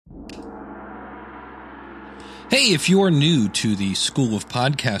Hey, if you're new to the School of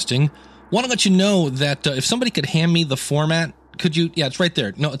Podcasting, want to let you know that if somebody could hand me the format, could you? Yeah, it's right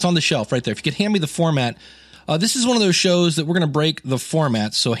there. No, it's on the shelf right there. If you could hand me the format, this is one of those shows that we're going to break the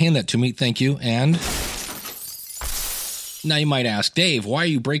format, so hand that to me. Thank you. And now you might ask, Dave, why are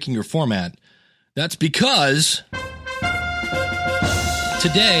you breaking your format? That's because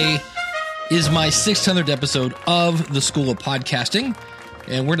today is my 600th episode of the School of Podcasting,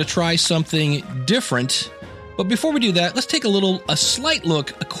 and we're going to try something different. But before we do that, let's take a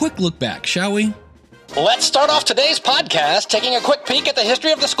quick look back, shall we? Let's start off today's podcast taking a quick peek at the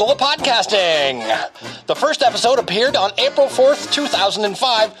history of the School of Podcasting. The first episode appeared on April 4th,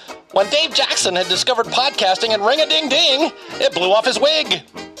 2005, when Dave Jackson had discovered podcasting and ring-a-ding-ding, it blew off his wig.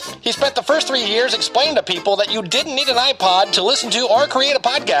 He spent the first 3 years explaining to people that you didn't need an iPod to listen to or create a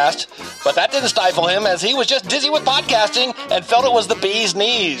podcast, but that didn't stifle him as he was just dizzy with podcasting and felt it was the bee's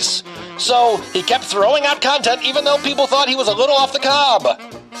knees. So he kept throwing out content even though people thought he was a little off the cob.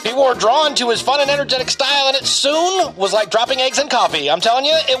 People were drawn to his fun and energetic style, and it soon was like dropping eggs in coffee. I'm telling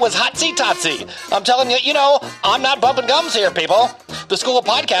you, it was hotsy-totsy. I'm telling you, I'm not bumping gums here, people. The School of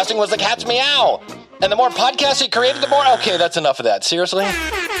Podcasting was the cat's meow. And the more podcasts he created, the more... Okay, that's enough of that. Seriously?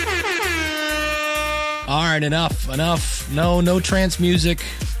 All right, enough. No trance music.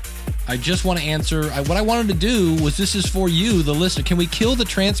 I just want to answer. What I wanted to do was, this is for you, the listener. Can we kill the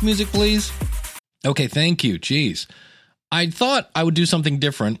trance music, please? Okay, thank you. Jeez. I thought I would do something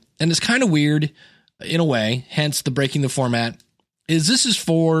different, and it's kind of weird in a way, hence the breaking the format, this is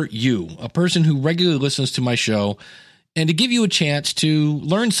for you, a person who regularly listens to my show, and to give you a chance to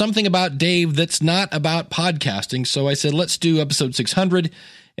learn something about Dave that's not about podcasting. So I said, let's do episode 600,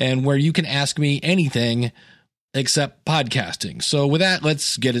 and where you can ask me anything except podcasting. So with that,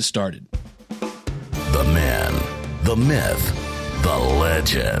 let's get it started. The man, the myth, the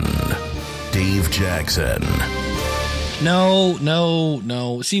legend, Dave Jackson.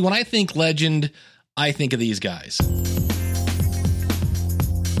 No. See, when I think legend, I think of these guys.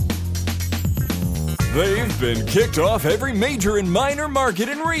 They've been kicked off every major and minor market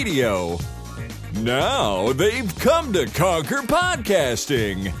in radio. Now they've come to conquer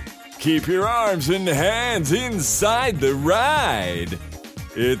podcasting. Keep your arms and hands inside the ride.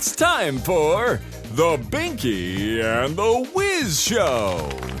 It's time for the Binky and the Whiz Show.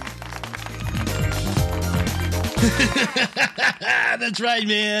 That's right,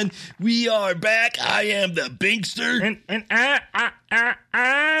 man. We are back. I am the Binkster. And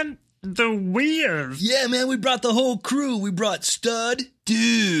I'm the Whiz. Yeah, man, we brought the whole crew. We brought Stud,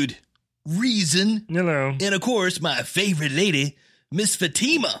 Dude, Reason. Hello. And, of course, my favorite lady, Miss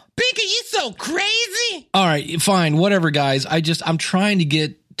Fatima. Binky, you so crazy. All right, fine, whatever, guys. I'm trying to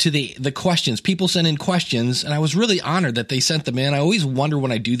get to the questions. People send in questions, and I was really honored that they sent them in. I always wonder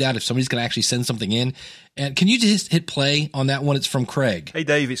when I do that if somebody's going to actually send something in. And can you just hit play on that one? It's from Craig. Hey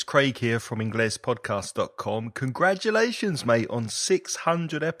Dave, it's Craig here from inglespodcast.com. Congratulations, mate, on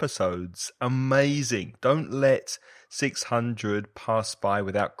 600 episodes. Amazing. Don't let 600 pass by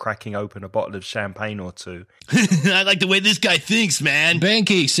without cracking open a bottle of champagne or two. I like the way this guy thinks, man.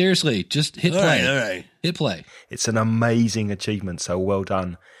 Banky, seriously, just hit play. All right. Hit play. It's an amazing achievement, so well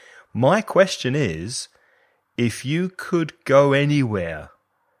done. My question is, if you could go anywhere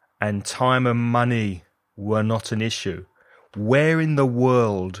and time and money were not an issue, where in the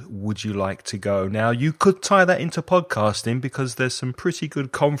world would you like to go? Now, you could tie that into podcasting because there's some pretty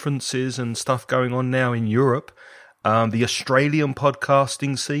good conferences and stuff going on now in Europe. The Australian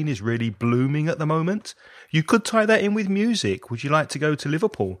podcasting scene is really blooming at the moment. You could tie that in with music. Would you like to go to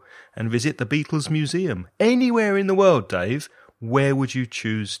Liverpool and visit the Beatles Museum? Anywhere in the world, Dave, where would you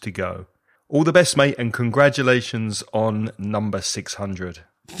choose to go? All the best, mate, and congratulations on number 600.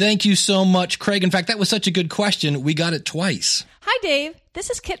 Thank you so much, Craig. In fact, that was such a good question. We got it twice. Hi, Dave. This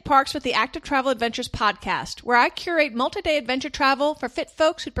is Kit Parks with the Active Travel Adventures podcast, where I curate multi-day adventure travel for fit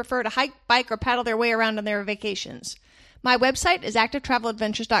folks who prefer to hike, bike, or paddle their way around on their vacations. My website is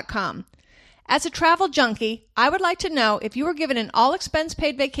activetraveladventures.com. As a travel junkie, I would like to know if you were given an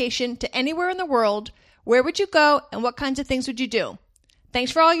all-expense-paid vacation to anywhere in the world, where would you go and what kinds of things would you do?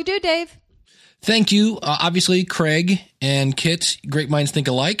 Thanks for all you do, Dave. Thank you. Obviously, Craig and Kit, great minds think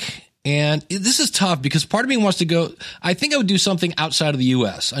alike. And this is tough because part of me wants to go. I think I would do something outside of the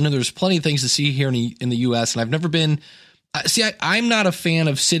U.S. I know there's plenty of things to see here in the U.S. and I've never been. I'm not a fan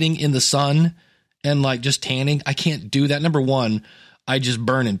of sitting in the sun and like just tanning. I can't do that. Number one, I just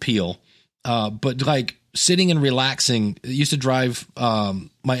burn and peel. But like sitting and relaxing, it used to drive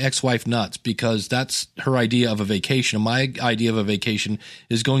my ex-wife nuts because that's her idea of a vacation. My idea of a vacation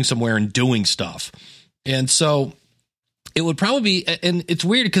is going somewhere and doing stuff. And so it would probably be, and it's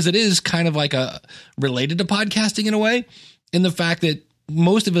weird because it is kind of like related to podcasting in a way, in the fact that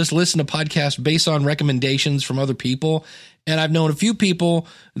most of us listen to podcasts based on recommendations from other people. And I've known a few people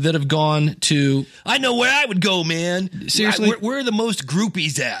that have gone to... I know where I would go, man. Seriously? Where are the most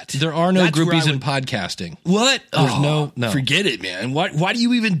groupies at? There are no That's where groupies I in would- podcasting. What? There's no. Forget it, man. Why do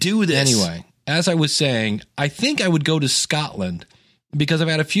you even do this? Anyway, as I was saying, I think I would go to Scotland because I've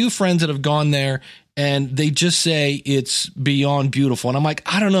had a few friends that have gone there and they just say it's beyond beautiful. And I'm like,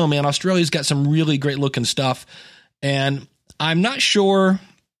 I don't know, man. Australia's got some really great looking stuff. And I'm not sure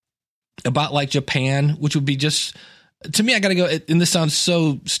about like Japan, which would be just... To me, I got to go, and this sounds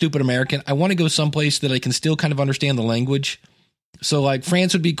so stupid American, I want to go someplace that I can still kind of understand the language. So like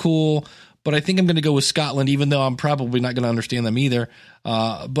France would be cool, but I think I'm going to go with Scotland, even though I'm probably not going to understand them either.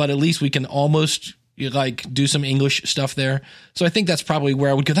 But at least we can almost like do some English stuff there. So I think that's probably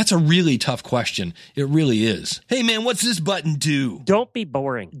where I would go. That's a really tough question. It really is. Hey, man, what's this button do? Don't be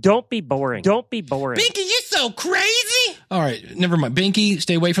boring. Don't be boring. Don't be boring. Binky, you're so crazy. All right, never mind. Binky,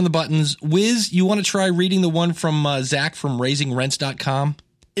 stay away from the buttons. Wiz, you want to try reading the one from Zach from RaisingRents.com?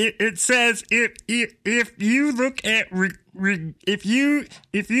 It says if you look at if you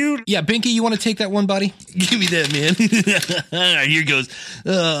Yeah, Binky, you want to take that one, buddy? Give me that, man. All right, here goes.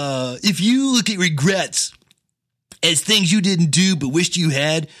 If you look at regrets as things you didn't do but wished you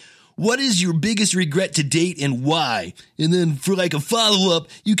had, what is your biggest regret to date and why? And then for like a follow-up,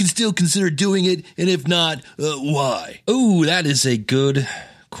 you can still consider doing it, and if not, why? Ooh, that is a good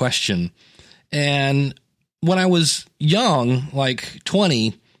question. And when I was young, like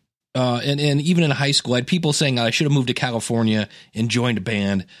 20, and even in high school, I had people saying I should have moved to California and joined a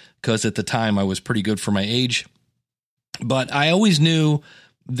band because at the time I was pretty good for my age. But I always knew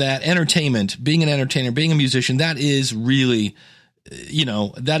that entertainment, being an entertainer, being a musician, that is really,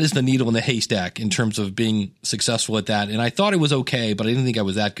 that is the needle in the haystack in terms of being successful at that. And I thought it was okay, but I didn't think I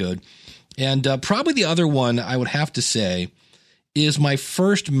was that good. And probably the other one I would have to say is my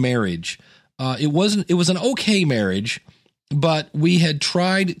first marriage. It was an okay marriage, but we had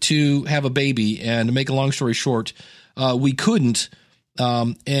tried to have a baby, and to make a long story short, we couldn't.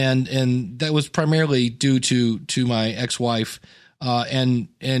 And that was primarily due to my ex-wife,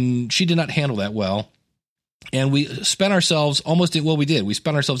 and she did not handle that well. And we spent ourselves we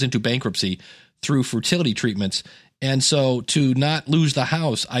spent ourselves into bankruptcy through fertility treatments. And so to not lose the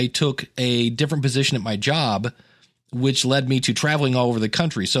house, I took a different position at my job, which led me to traveling all over the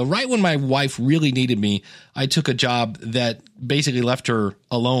country. So right when my wife really needed me, I took a job that basically left her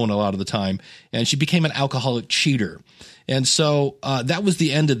alone a lot of the time, and she became an alcoholic cheater. And so that was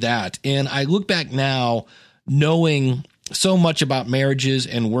the end of that. And I look back now knowing so much about marriages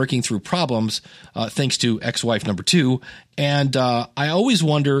and working through problems, thanks to ex-wife number 2. And I always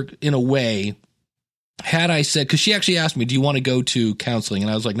wonder, in a way, had I said, because she actually asked me, do you want to go to counseling?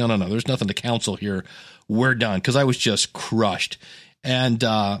 And I was like, no, there's nothing to counsel here. We're done, because I was just crushed. And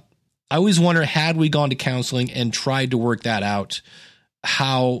I always wonder, had we gone to counseling and tried to work that out,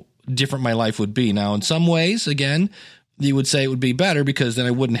 how different my life would be. Now, in some ways, again, you would say it would be better because then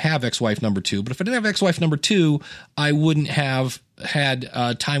I wouldn't have ex-wife number 2. But if I didn't have ex-wife number 2, I wouldn't have had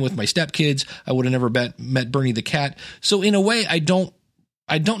time with my stepkids. I would have never met Bernie the cat. So in a way, I don't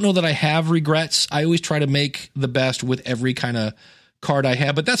know that I have regrets. I always try to make the best with every kind of card I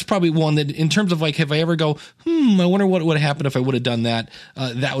have, but that's probably one that, in terms of like, if I ever go, I wonder what would have happened if I would have done that,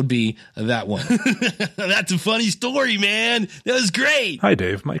 that would be that one. That's a funny story, man. That was great. Hi,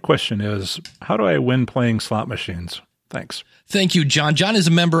 Dave. My question is, how do I win playing slot machines? Thanks. Thank you, John. John is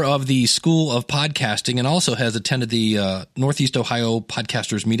a member of the School of Podcasting and also has attended the Northeast Ohio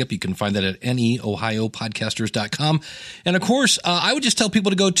Podcasters Meetup. You can find that at neohiopodcasters.com. And of course, I would just tell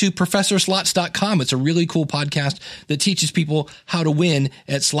people to go to professorslots.com. It's a really cool podcast that teaches people how to win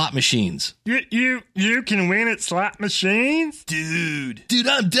at slot machines. You can win at slot machines? Dude,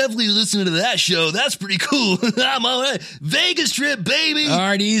 I'm definitely listening to that show. That's pretty cool. I'm all right. Vegas trip, baby. All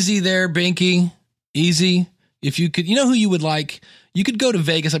right, easy there, Binky. Easy. If you could, who you would like? You could go to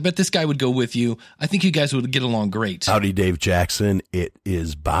Vegas. I bet this guy would go with you. I think you guys would get along great. Howdy, Dave Jackson. It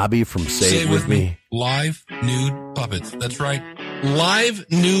is Bobby from Say It With Me. Live nude puppets. That's right. Live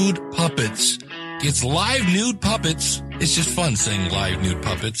nude puppets. It's live nude puppets. It's just fun saying live nude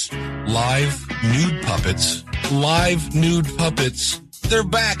puppets. Live nude puppets. Live nude puppets. They're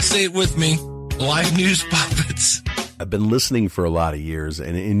back. Say it with me. Live news puppets. I've been listening for a lot of years,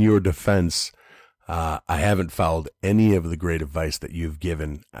 and in your defense, I haven't followed any of the great advice that you've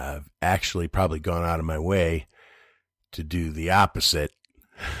given. I've actually probably gone out of my way to do the opposite.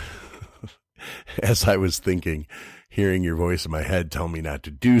 As I was thinking, hearing your voice in my head tell me not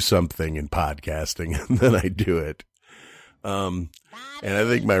to do something in podcasting, and then I do it. And I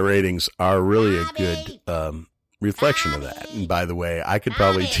think my ratings are really a good reflection of that. And by the way, I could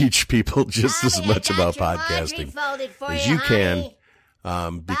probably teach people just as much about podcasting as you can,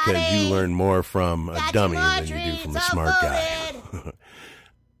 because you learn more from a dummy than you do from a smart guy.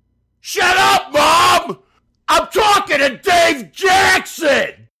 Shut up, Mom! I'm talking to Dave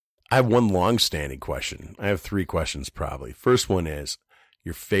Jackson! I have one long-standing question. I have 3 questions probably. First one is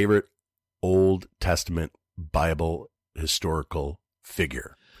your favorite Old Testament Bible historical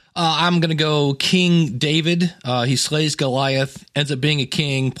figure. I'm going to go King David. He slays Goliath, ends up being a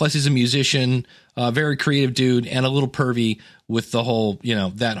king, plus he's a musician, very creative dude, and a little pervy with the whole,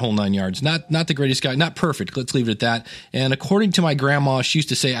 that whole 9 yards. Not the greatest guy, not perfect. Let's leave it at that. And according to my grandma, she used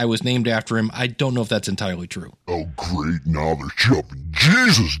to say I was named after him. I don't know if that's entirely true. Oh, great. Now they're shoving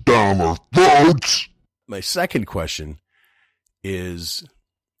Jesus down our throats. My second question is,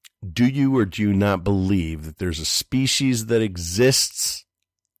 do you or do you not believe that there's a species that exists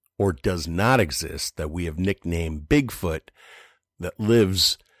or does not exist that we have nicknamed Bigfoot that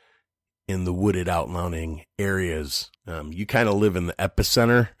lives in the wooded outlying areas? You kind of live in the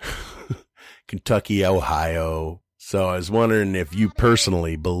epicenter, Kentucky, Ohio. So I was wondering if you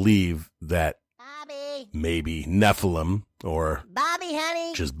personally believe that maybe Nephilim or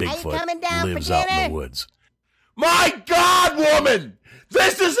just Bigfoot lives out in the woods. My God, woman!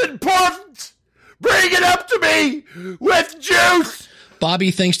 This is important! Bring it up to me with juice!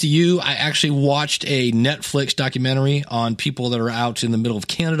 Bobby, thanks to you, I actually watched a Netflix documentary on people that are out in the middle of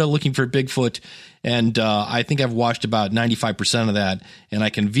Canada looking for Bigfoot, and I think I've watched about 95% of that, and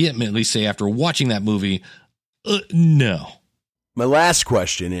I can vehemently say after watching that movie, no. My last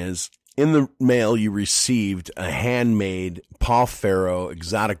question is, in the mail you received a handmade Paul Farrow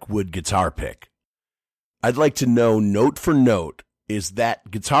exotic wood guitar pick. I'd like to know, note for note, is that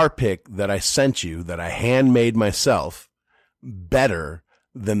guitar pick that I sent you, that I handmade myself, better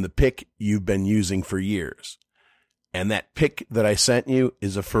than the pick you've been using for years? And that pick that I sent you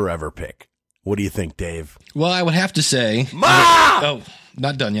is a forever pick. What do you think, Dave? Well, I would have to say... Ma! Oh,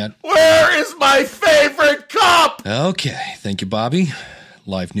 not done yet. Where is my favorite cup? Okay, thank you, Bobby.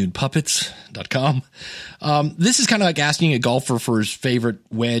 LiveNudePuppets.com. This is kind of like asking a golfer for his favorite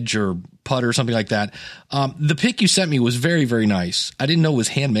wedge or putt or something like that. The pick you sent me was very, very nice. I didn't know it was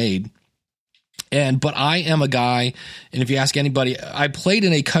handmade. But I am a guy, and if you ask anybody, I played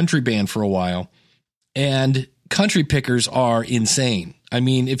in a country band for a while, and country pickers are insane. I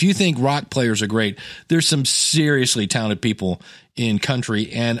mean, if you think rock players are great, there's some seriously talented people in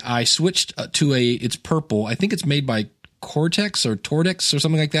country, and I switched to it's purple. I think it's made by Cortex or Tortex or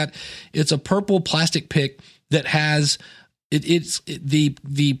something like that. It's a purple plastic pick that has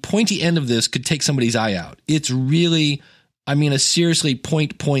the pointy end of this could take somebody's eye out. It's really, I mean, a seriously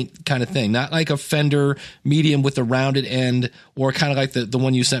point kind of thing, not like a Fender medium with a rounded end or kind of like the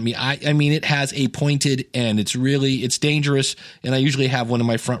one you sent me. I mean, it has a pointed end. It's dangerous. And I usually have one in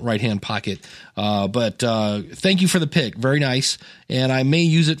my front right-hand pocket. But thank you for the pick. Very nice. And I may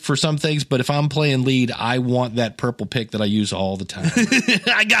use it for some things, but if I'm playing lead, I want that purple pick that I use all the time.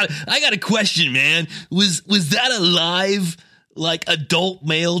 I got a question, man. Was that a live, like, adult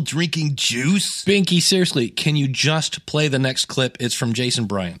male drinking juice? Binky, seriously, can you just play the next clip? It's from Jason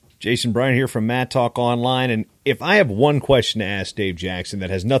Bryant. Jason Bryant here from Matt Talk Online. And if I have one question to ask Dave Jackson that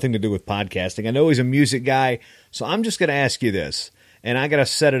has nothing to do with podcasting, I know he's a music guy, so I'm just going to ask you this. And I got to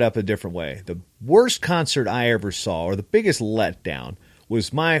set it up a different way. The worst concert I ever saw, or the biggest letdown,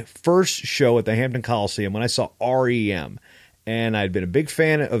 was my first show at the Hampton Coliseum when I saw R.E.M. And I'd been a big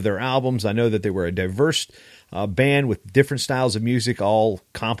fan of their albums. I know that they were a diverse band with different styles of music, all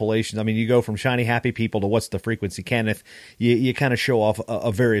compilations. I mean, you go from Shiny Happy People to What's the Frequency, Kenneth. You kind of show off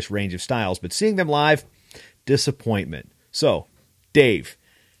a various range of styles. But seeing them live, disappointment. So, Dave,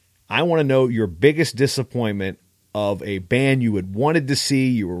 I want to know your biggest disappointment of a band you had wanted to see,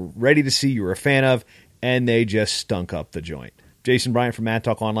 you were ready to see, you were a fan of, and they just stunk up the joint. Jason Bryant from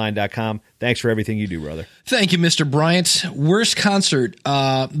MadTalkOnline.com. Thanks for everything you do, brother. Thank you, Mr. Bryant. Worst concert.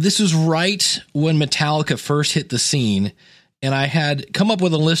 This was right when Metallica first hit the scene, and I had come up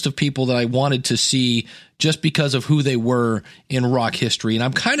with a list of people that I wanted to see just because of who they were in rock history. And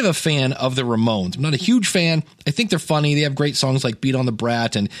I'm kind of a fan of the Ramones. I'm not a huge fan. I think they're funny. They have great songs like Beat on the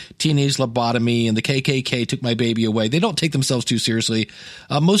Brat and Teenage Lobotomy and the KKK Took My Baby Away. They don't take themselves too seriously.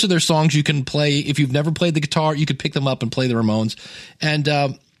 Most of their songs you can play. If you've never played the guitar, you could pick them up and play the Ramones. And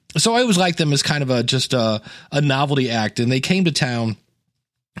so I always liked them as kind of a novelty act. And they came to town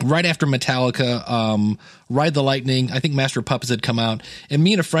right after Metallica, Ride the Lightning. I think Master of Puppets had come out. And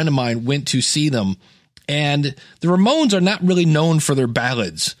me and a friend of mine went to see them. And the Ramones are not really known for their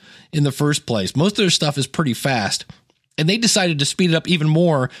ballads in the first place. Most of their stuff is pretty fast. And they decided to speed it up even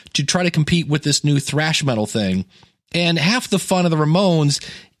more to try to compete with this new thrash metal thing. And half the fun of the Ramones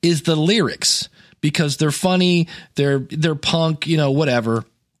is the lyrics, because they're funny, they're punk, whatever.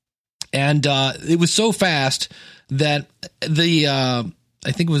 And it was so fast that the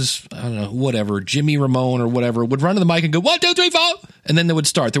I think it was, I don't know, whatever, Jimmy Ramone or whatever would run to the mic and go 1, 2, 3, 4, and then they would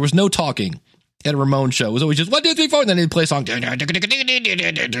start. There was no talking at a Ramone show. It was always just 1, 2, 3, 4, and then they'd play a song. 1, 2,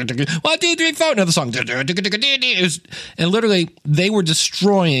 3, 4, another song. And literally, they were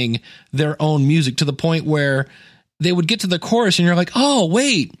destroying their own music to the point where they would get to the chorus, and you're like, oh,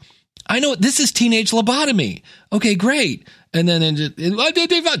 wait, I know this is Teenage Lobotomy. Okay, great. And then 1, 2,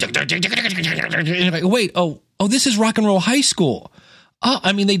 3, 4, and you're like, wait, oh, this is Rock and Roll High School.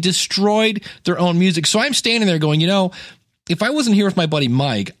 I mean, they destroyed their own music. So I'm standing there going, if I wasn't here with my buddy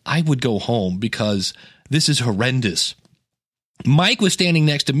Mike, I would go home because this is horrendous. Mike was standing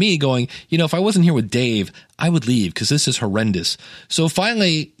next to me going, if I wasn't here with Dave, I would leave because this is horrendous. So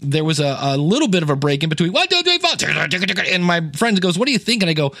finally, there was a little bit of a break in between 1, 2, 3, 4, and my friend goes, what do you think?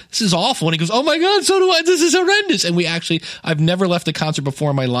 And I go, this is awful. And he goes, oh my God, so do I. This is horrendous. And I've never left a concert before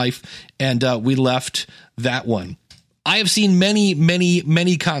in my life. And we left that one. I have seen many, many,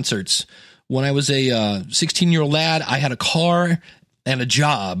 many concerts. When I was a 16-year-old lad, I had a car and a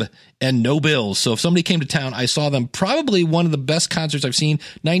job and no bills. So if somebody came to town, I saw them. Probably one of the best concerts I've seen.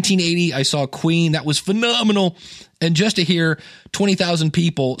 1980, I saw Queen. That was phenomenal. And just to hear 20,000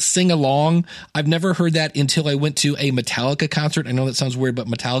 people sing along, I've never heard that until I went to a Metallica concert. I know that sounds weird, but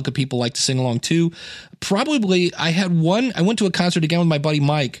Metallica people like to sing along too. Probably I went to a concert again with my buddy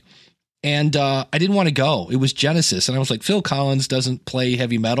Mike. And I didn't want to go. It was Genesis. And I was like, Phil Collins doesn't play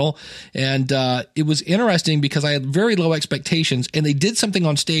heavy metal. And it was interesting because I had very low expectations. And they did something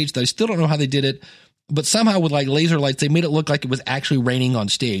on stage that I still don't know how they did it. But somehow with like laser lights, they made it look like it was actually raining on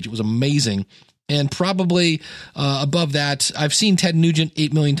stage. It was amazing. And probably above that, I've seen Ted Nugent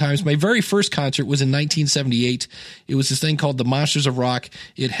 8 million times. My very first concert was in 1978. It was this thing called the Monsters of Rock.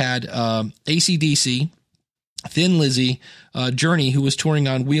 It had AC/DC, Thin Lizzy, Journey, who was touring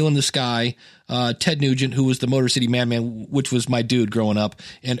on Wheel in the Sky, Ted Nugent, who was the Motor City Madman, which was my dude growing up,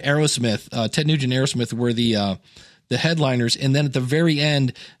 and Aerosmith. Ted Nugent and Aerosmith were the headliners. And then at the very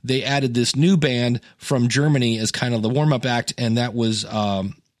end, they added this new band from Germany as kind of the warm-up act, and that was a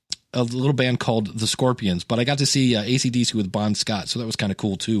little band called The Scorpions. But I got to see AC/DC with Bon Scott, so that was kind of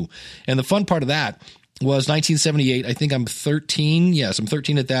cool too. And the fun part of that was 1978. I think I'm 13. Yes, I'm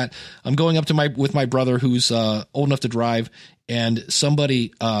 13 at that. I'm going up with my brother who's old enough to drive, and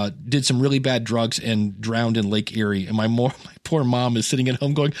somebody did some really bad drugs and drowned in Lake Erie. And my poor mom is sitting at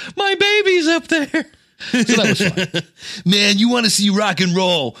home going, my baby's up there. So that was fun. Man, you want to see rock and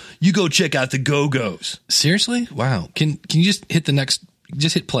roll, you go check out the Go-Go's. Seriously? Wow. Can you just hit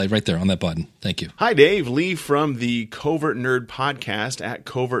hit play right there on that button. Thank you. Hi, Dave. Lee from the Covert Nerd podcast at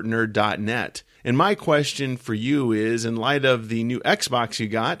covertnerd.net. And my question for you is, in light of the new Xbox you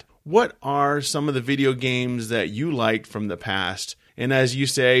got, what are some of the video games that you liked from the past? And as you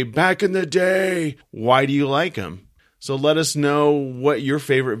say, back in the day, why do you like them? So let us know what your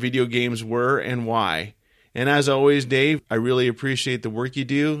favorite video games were and why. And as always, Dave, I really appreciate the work you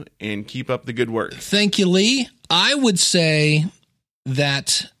do, and keep up the good work. Thank you, Lee. I would say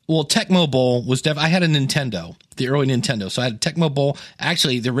that, Tecmo Bowl was I had a Nintendo, the early Nintendo. So I had a Tecmo Bowl.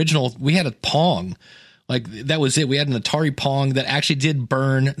 Actually, the original, we had a Pong. Like, that was it. We had an Atari Pong that actually did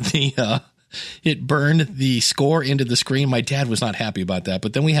burn it burned the score into the screen. My dad was not happy about that.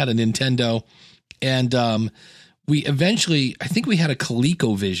 But then we had a Nintendo, and we eventually, I think we had a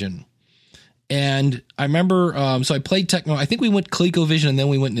ColecoVision. And I remember, so I played Tecmo. I think we went ColecoVision and then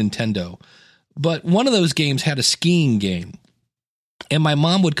we went Nintendo. But one of those games had a skiing game. And my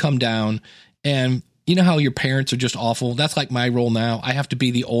mom would come down, and you know how your parents are just awful? That's like my role now. I have to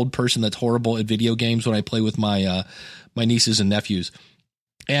be the old person that's horrible at video games when I play with my nieces and nephews.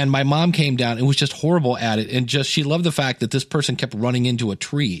 And my mom came down and was just horrible at it. And she loved the fact that this person kept running into a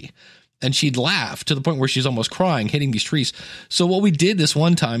tree. And she'd laugh to the point where she's almost crying, hitting these trees. So what we did this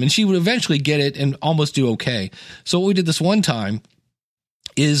one time, and she would eventually get it and almost do okay. So what we did this one time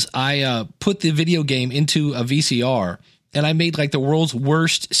is I put the video game into a VCR, and I made like the world's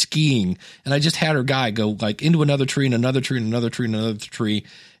worst skiing. And I just had her guy go like into another tree and another tree and another tree and another tree.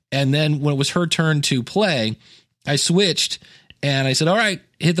 And then when it was her turn to play, I switched and I said, all right,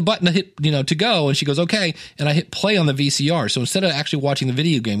 hit the button to hit, to go. And she goes, okay. And I hit play on the VCR. So instead of actually watching the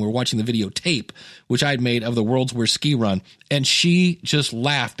video game, we were watching the videotape, which I had made of the World's Worst Ski Run. And she just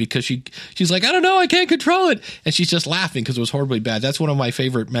laughed because she's like, I don't know, I can't control it. And she's just laughing because it was horribly bad. That's one of my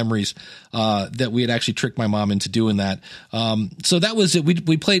favorite memories, that we had actually tricked my mom into doing that. So that was it.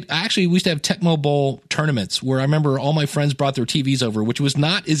 We played, actually, we used to have Tecmo Bowl tournaments where I remember all my friends brought their TVs over, which was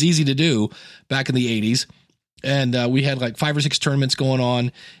not as easy to do back in the 80s. And we had like 5 or 6 tournaments going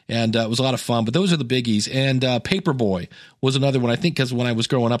on, and it was a lot of fun. But those are the biggies. And Paperboy was another one, I think, because when I was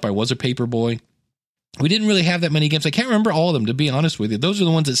growing up, I was a Paperboy. We didn't really have that many games. I can't remember all of them, to be honest with you. Those are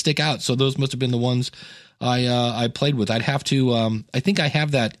the ones that stick out. So those must have been the ones I played with. I'd have to, I think I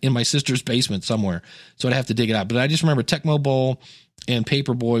have that in my sister's basement somewhere. So I'd have to dig it out. But I just remember Tecmo Bowl and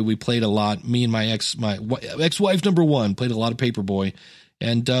Paperboy. We played a lot. Me and my ex-wife number 1 played a lot of Paperboy.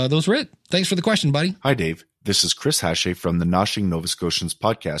 And those were it. Thanks for the question, buddy. Hi, Dave. This is Chris Hache from the Noshing Nova Scotians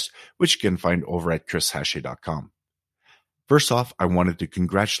podcast, which you can find over at chrishache.com. First off, I wanted to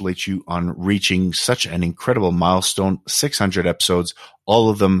congratulate you on reaching such an incredible milestone, 600 episodes, all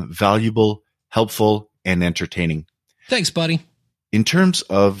of them valuable, helpful, and entertaining. Thanks, buddy. In terms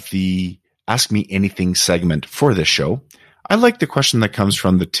of the Ask Me Anything segment for this show, I like the question that comes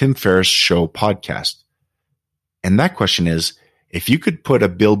from the Tim Ferriss Show podcast. And that question is, if you could put a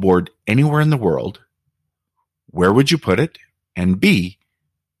billboard anywhere in the world, where would you put it? And B,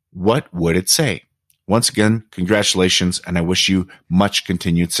 what would it say? Once again, congratulations, and I wish you much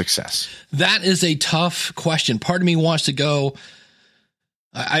continued success. That is a tough question. Part of me wants to go,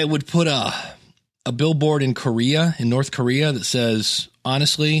 I would put a billboard in North Korea that says,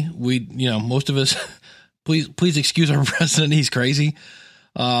 honestly, most of us, please excuse our president, he's crazy.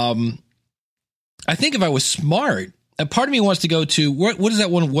 I think if I was smart, a part of me wants to go to, what is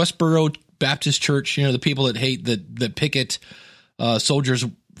that one, Westboro Baptist Church, the people that hate that picket soldiers'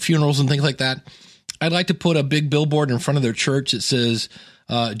 funerals and things like that. I'd like to put a big billboard in front of their church that says,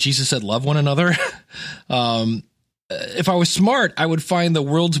 Jesus said, love one another. If I was smart, I would find the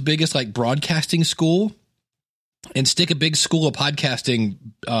world's biggest broadcasting school and stick a big school of podcasting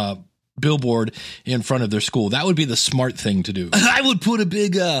billboard in front of their school. That would be the smart thing to do. I would put a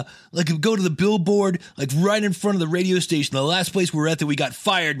big, go to the billboard, right in front of the radio station, the last place we're at that we got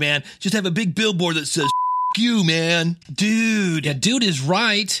fired, man. Just have a big billboard that says, you, man. Dude. Yeah, dude is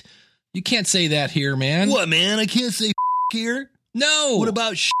right. You can't say that here, man. What, man? I can't say here? No. What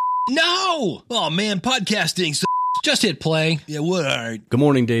about No. Oh, man, podcasting. So just hit play. Yeah, what? All right. Good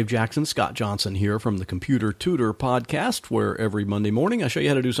morning, Dave Jackson. Scott Johnson here from the Computer Tutor podcast, where every Monday morning I show you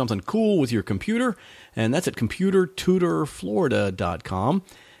how to do something cool with your computer, and that's at computertutorflorida.com.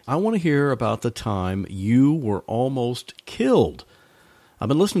 I want to hear about the time you were almost killed. I've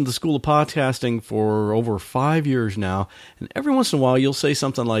been listening to the School of Podcasting for over 5 years now, and every once in a while you'll say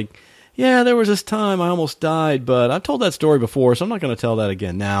something like, yeah, there was this time I almost died, but I've told that story before, so I'm not going to tell that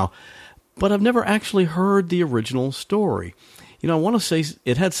again now. But I've never actually heard the original story. I want to say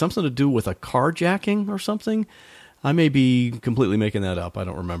it had something to do with a carjacking or something. I may be completely making that up. I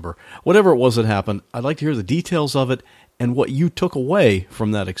don't remember. Whatever it was that happened, I'd like to hear the details of it and what you took away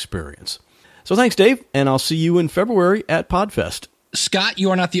from that experience. So thanks, Dave, and I'll see you in February at PodFest. Scott, you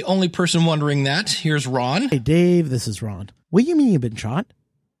are not the only person wondering that. Here's Ron. Hey, Dave, this is Ron. What do you mean you've been shot?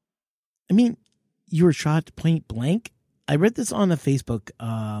 I mean, you were shot point blank? I read this on a Facebook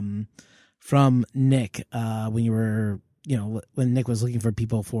from Nick when you were, when Nick was looking for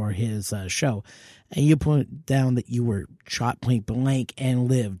people for his show. And you put down that you were shot point blank and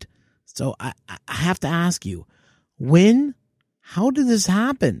lived. So I have to ask you, how did this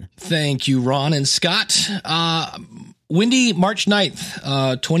happen? Thank you, Ron and Scott. Windy, March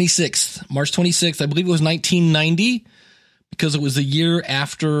 9th, March 26th, I believe it was 1990, because it was the year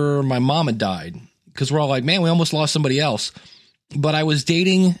after my mom had died. Because we're all like, man, we almost lost somebody else. But I was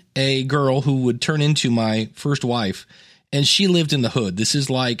dating a girl who would turn into my first wife, and she lived in the hood. This is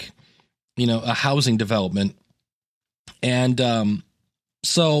like, a housing development. And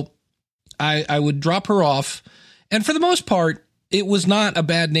so I would drop her off, and for the most part, it was not a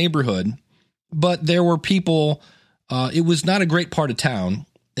bad neighborhood, but there were people, it was not a great part of town,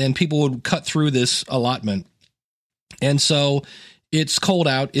 and people would cut through this allotment. And so it's cold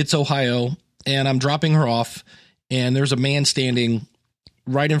out, it's Ohio, and I'm dropping her off, and there's a man standing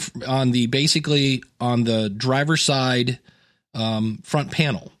right on the driver's side front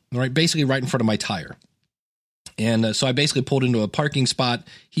panel, right, basically right in front of my tire. And so I basically pulled into a parking spot.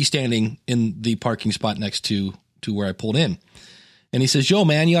 He's standing in the parking spot next to where I pulled in. And he says, yo,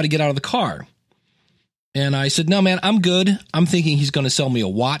 man, you ought to get out of the car. And I said, no, man, I'm good. I'm thinking he's going to sell me a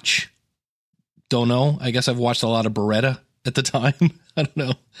watch. Don't know. I guess I've watched a lot of Beretta at the time. I don't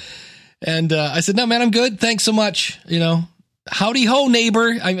know. And I said, no, man, I'm good. Thanks so much. Howdy ho,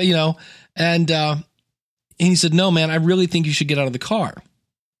 neighbor. And he said, no, man, I really think you should get out of the car.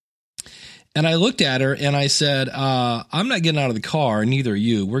 And I looked at her and I said, I'm not getting out of the car. Neither are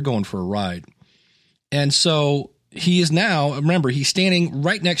you. We're going for a ride. And so he is now, remember, he's standing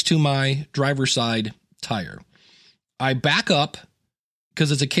right next to my driver's side tire. I back up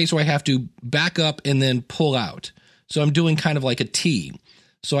because it's a case where I have to back up and then pull out. So I'm doing kind of like a T.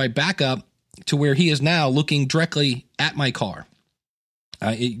 So I back up to where he is now looking directly at my car.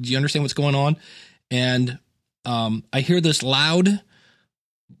 Do you understand what's going on? And I hear this loud,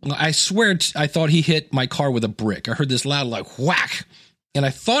 I swear I thought he hit my car with a brick. I heard this loud like whack. And I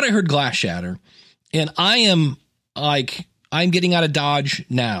thought I heard glass shatter. And I'm getting out of Dodge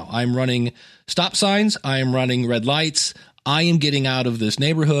now. I'm running stop signs. I am running red lights. I am getting out of this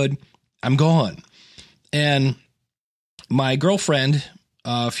neighborhood. I'm gone. And my girlfriend,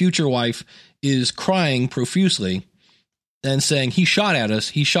 future wife, is crying profusely and saying, he shot at us.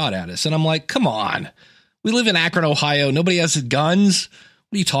 He shot at us. And I'm like, come on. We live in Akron, Ohio. Nobody has guns.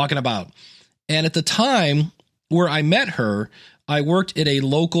 What are you talking about? And at the time where I met her, I worked at a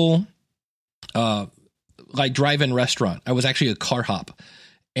local drive-in restaurant. I was actually a car hop.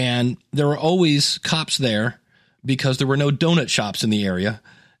 And there were always cops there because there were no donut shops in the area.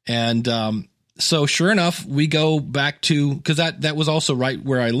 And so sure enough, we go back to, because that was also right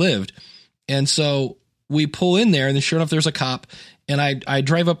where I lived. And so we pull in there, and then sure enough, there's a cop. And I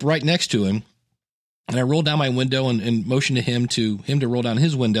drive up right next to him. And I roll down my window and motion to him to roll down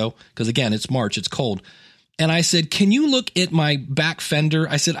his window. Because again, it's March, it's cold. And I said, can you look at my back fender?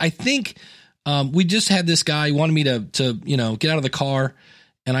 I said, I think we just had this guy who wanted me to get out of the car.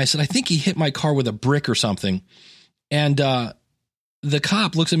 And I said, I think he hit my car with a brick or something. And the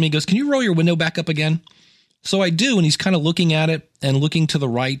cop looks at me and goes, can you roll your window back up again? So I do. And he's kind of looking at it and looking to the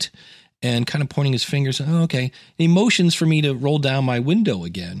right and kind of pointing his fingers. Oh, okay. And he motions for me to roll down my window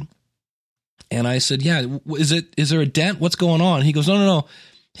again. And I said, yeah, is there a dent? What's going on? He goes, no.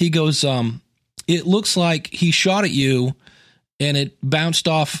 He goes, it looks like he shot at you and it bounced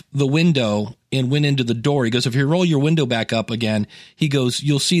off the window and went into the door. He goes, if you roll your window back up again, he goes,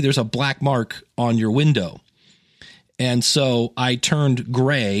 you'll see there's a black mark on your window. And so I turned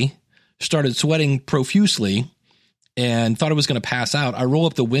gray, started sweating profusely, and thought I was going to pass out. I roll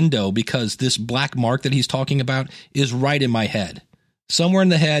up the window because this black mark that he's talking about is right in my head. Somewhere in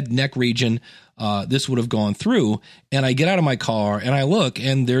the head, neck region, this would have gone through. And I get out of my car and I look,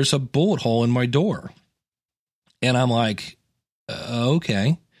 and there's a bullet hole in my door. And I'm like,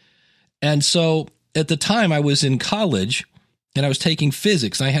 okay. And so at the time I was in college and I was taking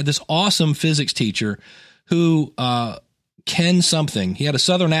physics. And I had this awesome physics teacher who, Ken something. He had a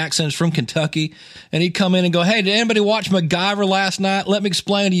southern accent from Kentucky, and he'd come in and go, hey, did anybody watch MacGyver last night? Let me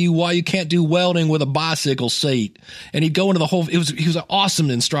explain to you why you can't do welding with a bicycle seat. And he'd go into the whole, he was an awesome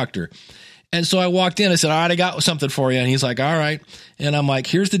instructor. And so I walked in, I said, all right, I got something for you. And he's like, all right. And I'm like,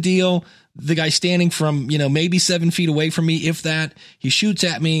 here's the deal. The guy standing from, maybe 7 feet away from me, if that, he shoots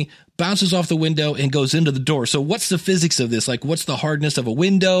at me, bounces off the window and goes into the door. So what's the physics of this? Like, what's the hardness of a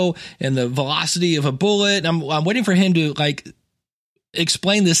window and the velocity of a bullet? I'm waiting for him to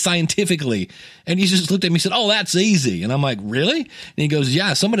explain this scientifically. And he just looked at me and said, oh, that's easy. And I'm like, really? And he goes,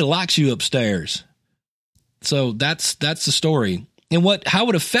 yeah, somebody locks you upstairs. So that's the story. And how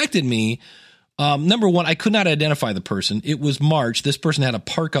it affected me. Number one, I could not identify the person. It was March. This person had a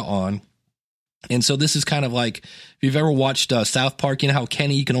parka on. And so this is kind of like, if you've ever watched South Park, you know how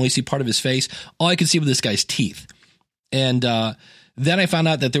Kenny, you can only see part of his face. All I could see were this guy's teeth. And then I found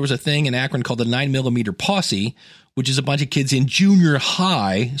out that there was a thing in Akron called the 9mm Posse, which is a bunch of kids in junior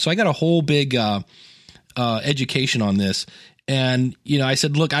high. So I got a whole big education on this. And, I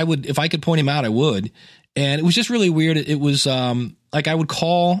said, look, if I could point him out, I would. And it was just really weird. It was like I would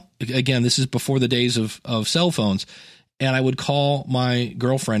call, again, this is before the days of cell phones. And I would call my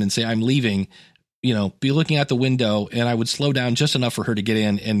girlfriend and say, I'm leaving, be looking out the window, and I would slow down just enough for her to get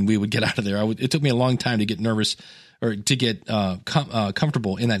in, and we would get out of there. It took me a long time to get nervous or to get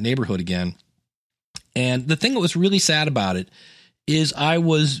comfortable in that neighborhood again. And the thing that was really sad about it is I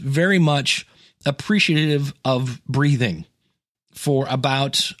was very much appreciative of breathing for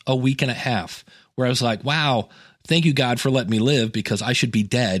about a week and a half, where I was like, wow, thank you, God, for letting me live, because I should be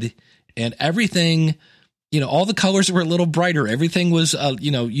dead. And everything, all the colors were a little brighter. Everything was,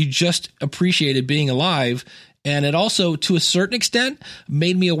 you just appreciated being alive. And it also, to a certain extent,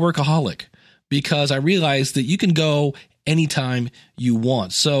 made me a workaholic, because I realized that you can go anytime you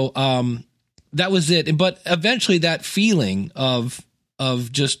want. So that was it. But eventually that feeling of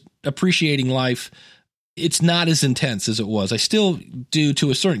just appreciating life it's not as intense as it was. I still do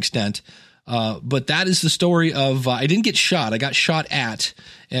to a certain extent. But that is the story of, I didn't get shot. I got shot at.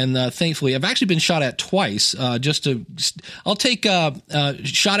 And, thankfully I've actually been shot at twice, I'll take,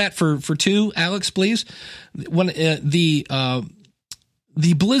 shot at for two, Alex, please. When, the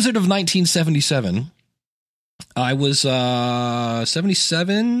blizzard of 1977, I was,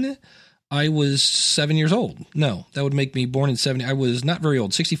 77. I was 7 years old. No, that would make me born in 70. I was not very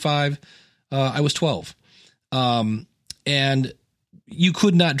old, 65. I was 12. And you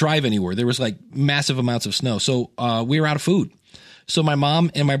could not drive anywhere. There was like massive amounts of snow. So we were out of food. So my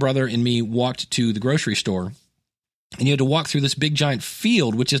mom and my brother and me walked to the grocery store, and you had to walk through this big giant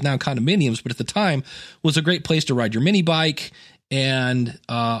field, which is now condominiums, but at the time was a great place to ride your mini bike. And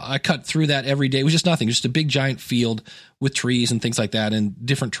I cut through that every day. It was just nothing, just a big giant field with trees and things like that and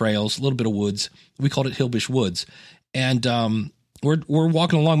different trails, a little bit of woods. We called it Hillbush Woods. And we're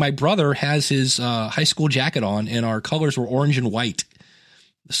walking along. My brother has his high school jacket on, and our colors were orange and white.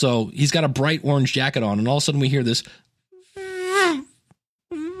 So he's got a bright orange jacket on, and all of a sudden we hear this.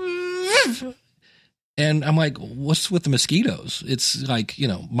 And I'm like, what's with the mosquitoes? It's like,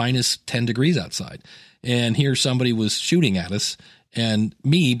 minus 10 degrees outside. And here somebody was shooting at us, and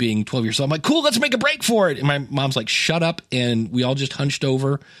me being 12 years old, I'm like, cool, let's make a break for it. And my mom's like, shut up. And we all just hunched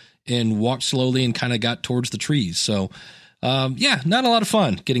over and walked slowly and kind of got towards the trees. So, not a lot of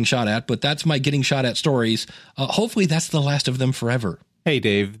fun getting shot at, but that's my getting shot at stories. Hopefully that's the last of them forever. Hey,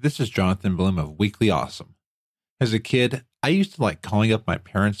 Dave, this is Jonathan Bloom of Weekly Awesome. As a kid, I used to like calling up my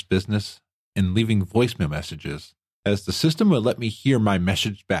parents' business and leaving voicemail messages, as the system would let me hear my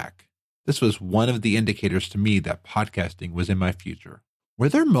message back. This was one of the indicators to me that podcasting was in my future. Were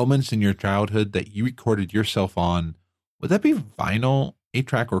there moments in your childhood that you recorded yourself on, would that be vinyl,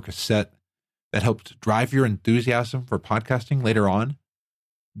 8-track, or cassette, that helped drive your enthusiasm for podcasting later on?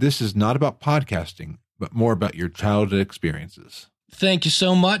 This is not about podcasting, but more about your childhood experiences. Thank you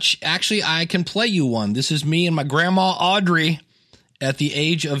so much. Actually, I can play you one. This is me and my grandma, Audrey. At the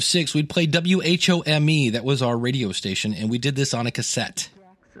age of 6, we'd play WHOME. That was our radio station, and we did this on a cassette.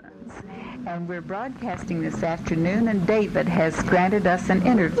 And we're broadcasting this afternoon, and David has granted us an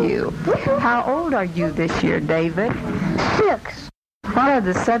interview. How old are you this year, David? 6. What are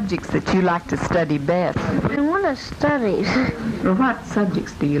the subjects that you like to study best? I want to study. Well, what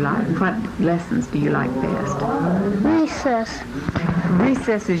subjects do you like? What lessons do you like best? Recess.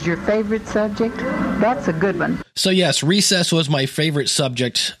 Recess is your favorite subject? That's a good one. So yes, recess was my favorite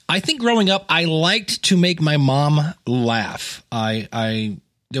subject. I think growing up, I liked to make my mom laugh.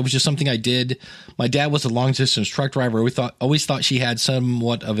 It was just something I did. My dad was a long-distance truck driver. We always thought she had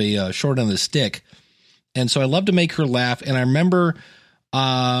somewhat of a short end of the stick. And so I loved to make her laugh. And I remember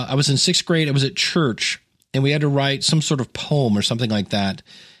I was in 6th grade. I was at church, and we had to write some sort of poem or something like that.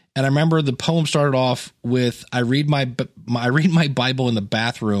 And I remember the poem started off with, I read my Bible in the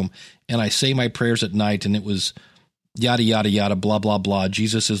bathroom, and I say my prayers at night. And it was yada, yada, yada, blah, blah, blah.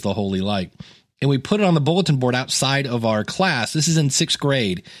 Jesus is the holy light. And we put it on the bulletin board outside of our class. This is in 6th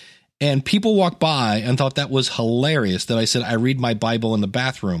grade. And people walked by and thought that was hilarious that I said, I read my Bible in the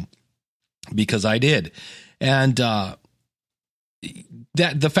bathroom, because I did. And that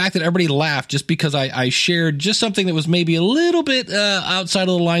the fact that everybody laughed just because I shared just something that was maybe a little bit outside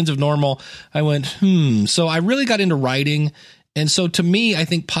of the lines of normal, I went, So I really got into writing. And so to me, I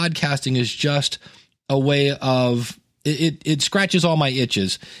think podcasting is just a way of, it scratches all my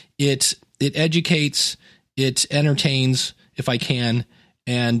itches. It educates, it entertains if I can,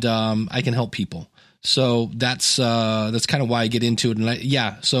 and I can help people. So that's kind of why I get into it.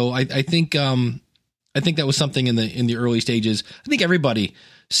 And so I think that was something in the early stages. I think everybody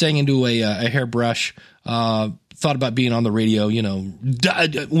sang into a hairbrush, thought about being on the radio.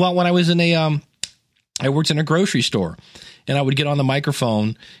 Well, when I was I worked in a grocery store, and I would get on the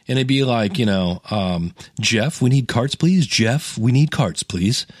microphone, and it'd be like, Jeff, we need carts, please. Jeff, we need carts,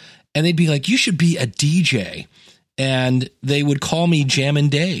 please. And they'd be like, you should be a DJ. And they would call me Jammin'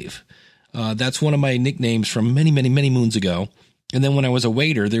 Dave. That's one of my nicknames from many, many, many moons ago. And then when I was a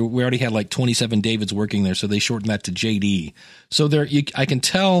waiter, we already had like 27 Davids working there, so they shortened that to JD. So I can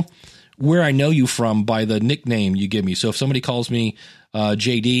tell where I know you from by the nickname you give me. So if somebody calls me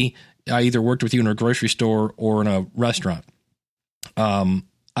JD, I either worked with you in a grocery store or in a restaurant.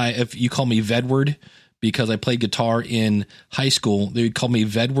 If you call me Vedward, because I played guitar in high school, they would call me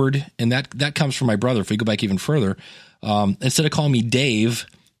Vedward, and that comes from my brother. If we go back even further, instead of calling me Dave,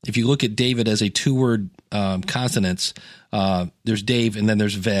 if you look at David as a 2-word consonants, there's Dave and then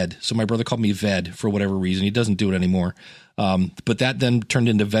there's Ved. So my brother called me Ved for whatever reason. He doesn't do it anymore. But that then turned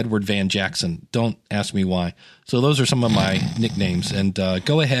into Vedward Van Jackson. Don't ask me why. So those are some of my nicknames. And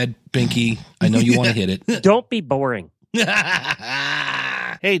go ahead, Binky. I know you want to hit it. Don't be boring.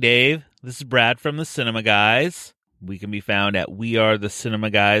 Hey, Dave. This is Brad from the Cinema Guys. We can be found at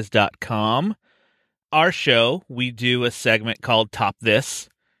wearethecinemagays.com. Our show, we do a segment called Top This,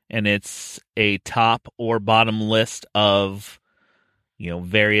 and it's a top or bottom list of,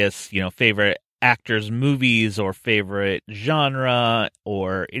 various, favorite actors' movies or favorite genre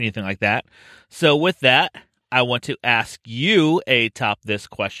or anything like that. So with that, I want to ask you a Top This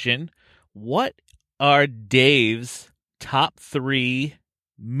question. What are Dave's top 3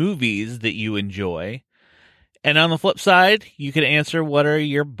 movies that you enjoy? And on the flip side, you can answer what are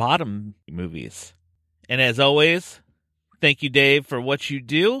your bottom movies. And as always, thank you, Dave, for what you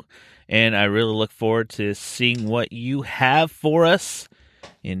do. And I really look forward to seeing what you have for us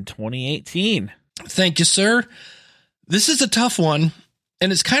in 2018. Thank you, sir. This is a tough one.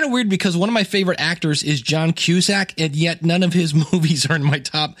 And it's kind of weird because one of my favorite actors is John Cusack, and yet none of his movies are in my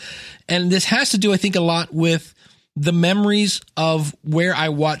top. And this has to do, I think, a lot with the memories of where I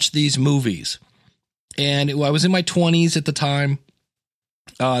watched these movies. And I was in my 20s at the time.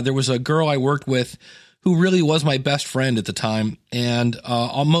 There was a girl I worked with who really was my best friend at the time. And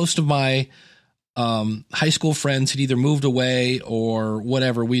most of my high school friends had either moved away or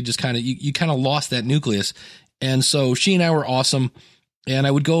whatever. We just kind of, you kind of lost that nucleus. And so she and I were awesome. And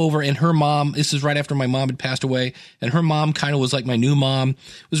I would go over, and her mom, this is right after my mom had passed away, and her mom kind of was like my new mom.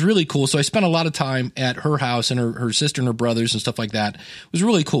 It was really cool. So I spent a lot of time at her house, and her sister and her brothers and stuff like that. It was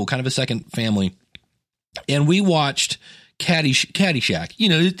really cool, kind of a second family. And we watched Caddyshack,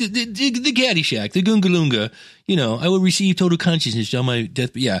 the Caddyshack, the Gungalunga, I will receive total consciousness on my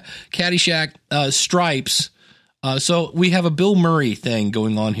death. But yeah, Caddyshack, Stripes. So we have a Bill Murray thing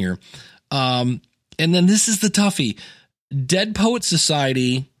going on here. And then this is the toughie. Dead Poet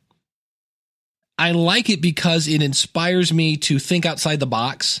Society. I like it because it inspires me to think outside the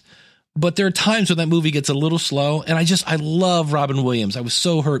box. But there are times when that movie gets a little slow. And I love Robin Williams. I was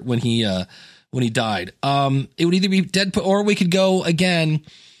so hurt when he died. It would either be Dead Poet, or we could go again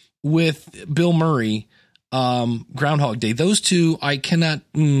with Bill Murray, Groundhog Day. Those two, I cannot,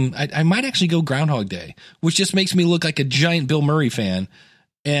 I might actually go Groundhog Day, which just makes me look like a giant Bill Murray fan.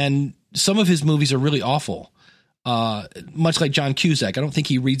 And some of his movies are really awful. Much like John Cusack. I don't think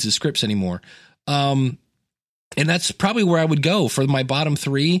he reads the scripts anymore. And that's probably where I would go for my bottom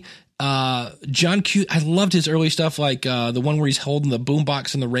 3. John Cusack, I loved his early stuff, like the one where he's holding the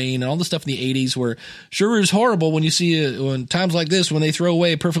boombox in the rain and all the stuff in the 80s where sure is horrible when you see when times like this when they throw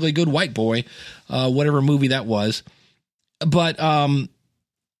away a perfectly good white boy, whatever movie that was. But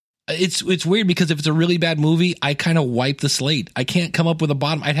it's weird because if it's a really bad movie, I kind of wipe the slate. I can't come up with a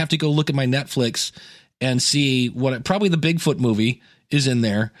bottom. I'd have to go look at my Netflix and see probably the Bigfoot movie is in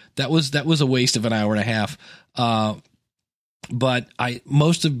there. That was a waste of an hour and a half. But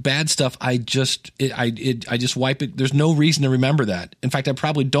most of bad stuff, I just wipe it. There's no reason to remember that. In fact, I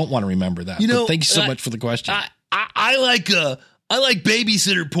probably don't want to remember that. But thank you so much for the question. I like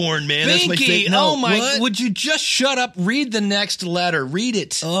babysitter porn, man. That's my Binky, favorite. No, what? Would you just shut up? Read the next letter. Read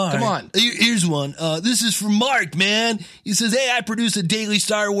it. Come on. Here's one. This is from Mark, man. He says, "Hey, I produce a daily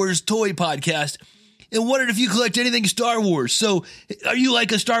Star Wars toy podcast and wondered if you collect anything Star Wars. So, are you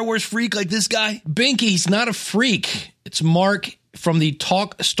like a Star Wars freak like this guy?" Binky's not a freak. It's Mark from the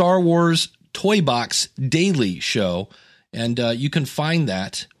Talk Star Wars Toy Box Daily Show. And you can find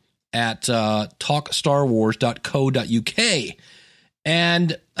that at talkstarwars.co.uk.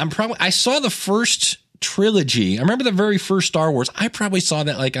 And I saw the first trilogy. I remember the very first Star Wars. I probably saw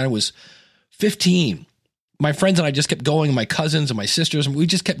that like I was 15. My friends and I just kept going, my cousins and my sisters, and we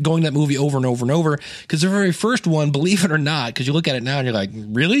just kept going that movie over and over and over. Because the very first one, believe it or not, because you look at it now and you're like,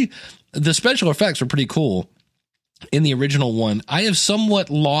 really? The special effects were pretty cool in the original one. I have somewhat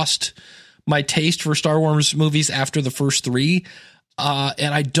lost my taste for Star Wars movies after the first 3.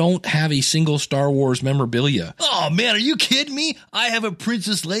 And I don't have a single Star Wars memorabilia. Oh, man, are you kidding me? I have a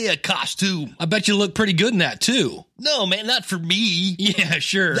Princess Leia costume. I bet you look pretty good in that, too. No, man, not for me. Yeah,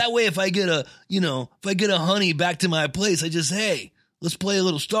 sure. That way, if I get a honey back to my place, I just, hey, let's play a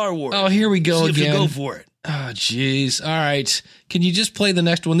little Star Wars. Oh, here we go See again. If you go for it. Oh, jeez. All right. Can you just play the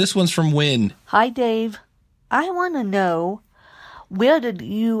next one? This one's from Win. Hi, Dave. I want to know, where did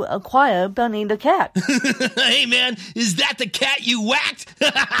you acquire Bunny the cat? Hey, man, is that the cat you whacked?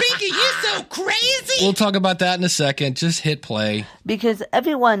 Binky, you're so crazy! We'll talk about that in a second. Just hit play. Because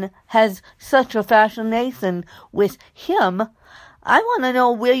everyone has such a fascination with him. I want to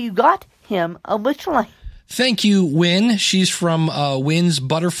know where you got him originally. Thank you, Wynn. She's from Wynn's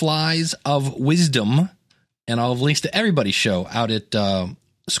Butterflies of Wisdom. And I'll have links to everybody's show out at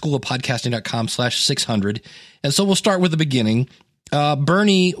schoolofpodcasting.com/600. And so we'll start with the beginning.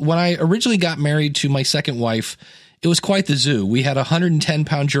 Bernie, when I originally got married to my second wife, it was quite the zoo. We had a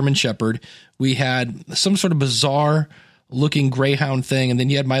 110-pound German Shepherd. We had some sort of bizarre-looking greyhound thing, and then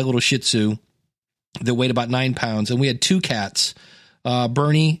you had my little Shih Tzu that weighed about 9 pounds. And we had 2 cats,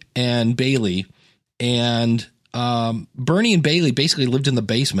 Bernie and Bailey. And Bernie and Bailey basically lived in the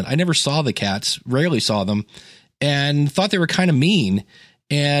basement. I never saw the cats, rarely saw them, and thought they were kind of mean.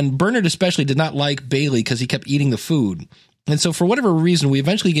 And Bernard especially did not like Bailey because he kept eating the food. And so for whatever reason, we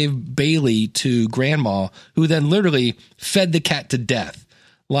eventually gave Bailey to Grandma, who then literally fed the cat to death.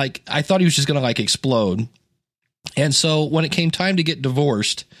 Like, I thought he was just going to like explode. And so when it came time to get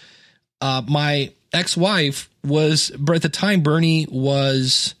divorced, my ex-wife was, at the time, Bernie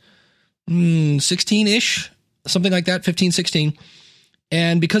was 16-ish, something like that, 15, 16.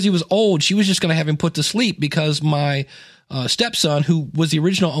 And because he was old, she was just going to have him put to sleep because my stepson, who was the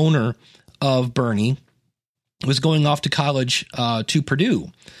original owner of Bernie, was going off to college to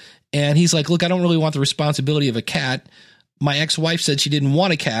Purdue. And he's like, look, I don't really want the responsibility of a cat. My ex-wife said she didn't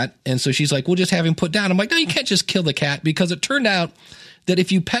want a cat. And so she's like, we'll just have him put down. I'm like, no, you can't just kill the cat, because it turned out that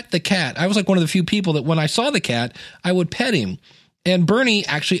if you pet the cat, I was like one of the few people that when I saw the cat, I would pet him. And Bernie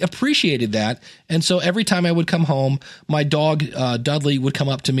actually appreciated that. And so every time I would come home, my dog, Dudley, would come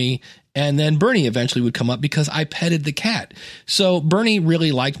up to me. And then Bernie eventually would come up because I petted the cat. So Bernie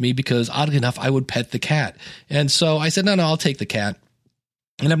really liked me because, oddly enough, I would pet the cat. And so I said, no, I'll take the cat.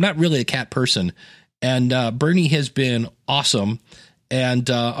 And I'm not really a cat person. And Bernie has been awesome. And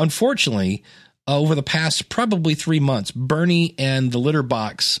unfortunately, over the past probably 3 months, Bernie and the litter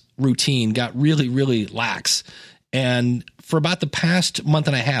box routine got really, really lax. And for about the past month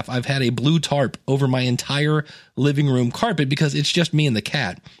and a half, I've had a blue tarp over my entire living room carpet because it's just me and the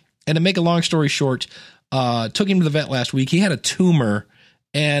cat. And to make a long story short, took him to the vet last week. He had a tumor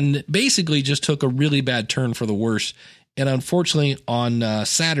and basically just took a really bad turn for the worse. And unfortunately, on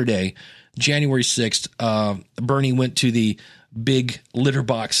Saturday, January 6th, Bernie went to the big litter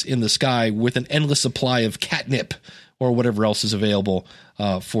box in the sky with an endless supply of catnip or whatever else is available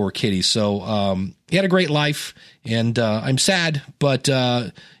for kitties. So he had a great life, and I'm sad, but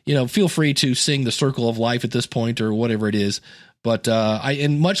feel free to sing the Circle of Life at this point or whatever it is. But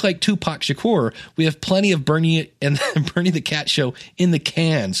and much like Tupac Shakur, we have plenty of Bernie and Bernie the Cat Show in the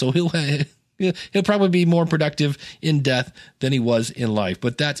can. So he'll probably be more productive in death than he was in life.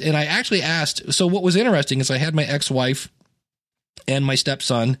 But and I actually asked. So what was interesting is I had my ex-wife and my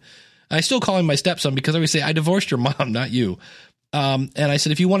stepson. I still call him my stepson because I always say, I divorced your mom, not you. And I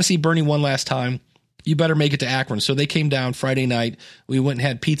said, if you want to see Bernie one last time, you better make it to Akron. So they came down Friday night. We went and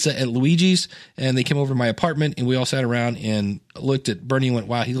had pizza at Luigi's, and they came over to my apartment, and we all sat around and looked at Bernie and went,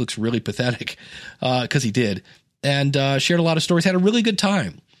 wow, he looks really pathetic, because he did. And shared a lot of stories, had a really good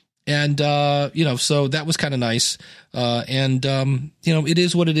time. And, so that was kind of nice. It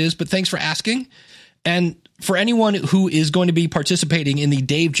is what it is, but thanks for asking. And for anyone who is going to be participating in the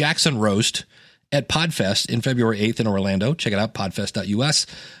Dave Jackson roast at Podfest in February 8th in Orlando, check it out, podfest.us.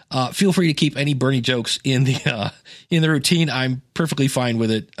 Feel free to keep any Bernie jokes in the routine. I'm perfectly fine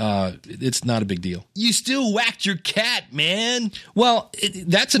with it. It's not a big deal. You still whacked your cat, man. Well,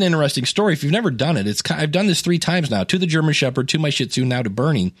 that's an interesting story. If you've never done it, I've done this 3 times now, to the German Shepherd, to my Shih Tzu, now to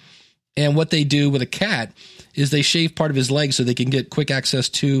Bernie. And what they do with a cat is they shave part of his leg so they can get quick access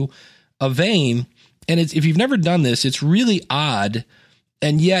to a vein. And if you've never done this, it's really odd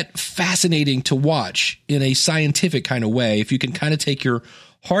and yet fascinating to watch in a scientific kind of way, if you can kind of take your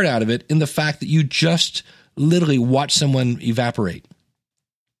heart out of it, in the fact that you just literally watch someone evaporate.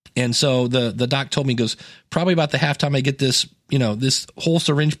 And so the doc told me, he goes, probably about the halftime I get this, this whole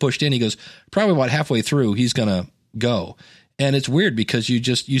syringe pushed in, he goes, probably about halfway through, he's going to go. And it's weird because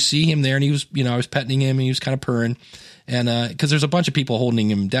you see him there, and he was, I was petting him and he was kind of purring, and because there's a bunch of people holding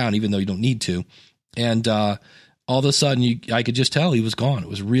him down, even though you don't need to. And all of a sudden, I could just tell he was gone. It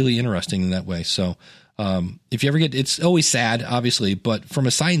was really interesting in that way. So if you ever it's always sad, obviously, but from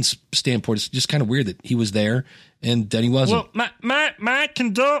a science standpoint, it's just kind of weird that he was there and then he wasn't. Well,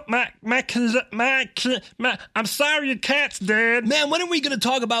 I'm sorry your cat's dead. Man, when are we going to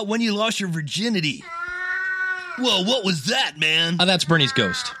talk about when you lost your virginity? Whoa, what was that, man? That's Bernie's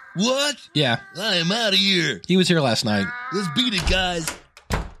ghost. What? Yeah. I am out of here. He was here last night. Let's beat it, guys.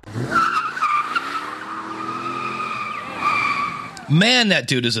 Man, that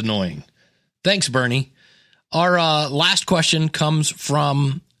dude is annoying. Thanks, Bernie. Our last question comes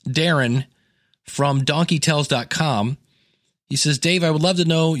from Darren from donkeytales.com. He says, Dave, I would love to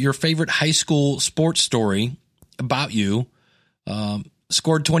know your favorite high school sports story about you.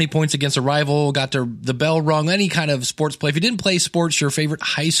 Scored 20 points against a rival, got the bell rung, any kind of sports play. If you didn't play sports, your favorite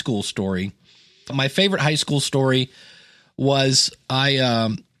high school story. My favorite high school story was I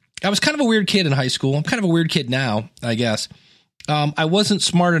was kind of a weird kid in high school. I'm kind of a weird kid now, I guess. I wasn't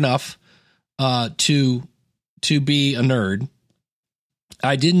smart enough to be a nerd.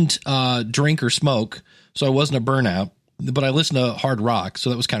 I didn't drink or smoke, so I wasn't a burnout, but I listened to hard rock, so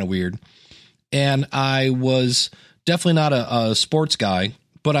that was kind of weird. And I was definitely not a sports guy,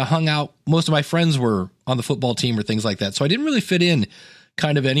 but I hung out. Most of my friends were on the football team or things like that, so I didn't really fit in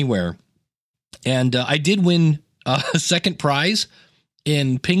kind of anywhere. And I did win a second prize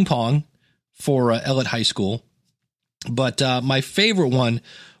in ping pong for Ellet High School. But my favorite one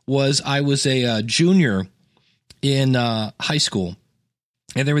was I was a junior in high school,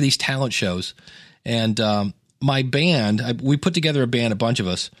 and there were these talent shows. And my band, we put together a band, a bunch of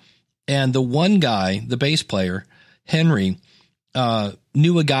us. And the one guy, the bass player, Henry,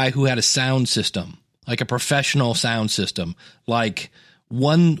 knew a guy who had a sound system, like a professional sound system. Like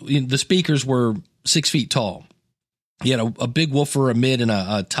the speakers were 6 feet tall. He had a big woofer, a mid, and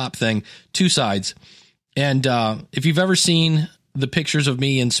a top thing, two sides. And if you've ever seen the pictures of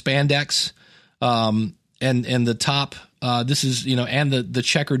me in spandex and the top, this is, and the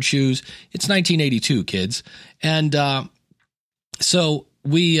checkered shoes, it's 1982, kids. And so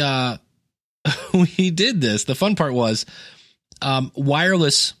we we did this. The fun part was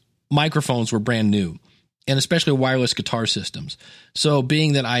wireless microphones were brand new, and especially wireless guitar systems. So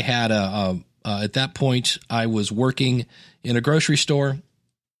being that I had at that point, I was working in a grocery store,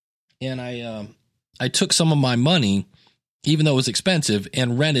 and I took some of my money, even though it was expensive,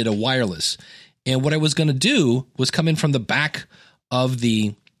 and rented a wireless. And what I was going to do was come in from the back of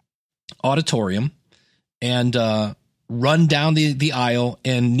the auditorium and run down the aisle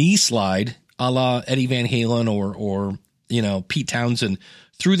and knee slide a la Eddie Van Halen or Pete Townsend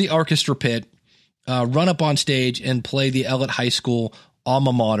through the orchestra pit, run up on stage and play the Ellet High School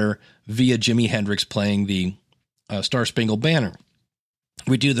alma mater via Jimi Hendrix playing the Star Spangled Banner.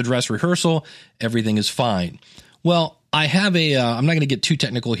 We do the dress rehearsal. Everything is fine. Well, I have I'm not going to get too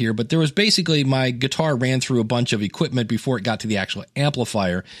technical here, but there was basically my guitar ran through a bunch of equipment before it got to the actual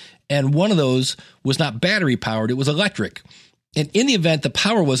amplifier. And one of those was not battery powered. It was electric. And in the event the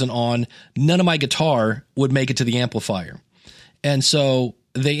power wasn't on, none of my guitar would make it to the amplifier. And so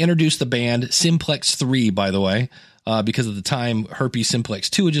they introduced the band, Simplex 3, by the way, because at the time Herpes Simplex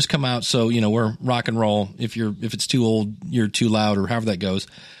 2 had just come out. So, we're rock and roll. If it's too old, you're too loud, or however that goes.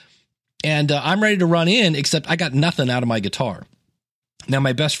 And I'm ready to run in, except I got nothing out of my guitar. Now,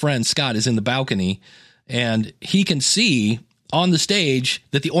 my best friend, Scott, is in the balcony, and he can see on the stage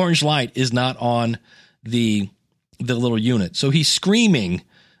that the orange light is not on the little unit. So he's screaming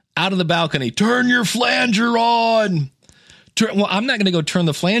out of the balcony, "Turn your flanger on!" Well, I'm not going to go turn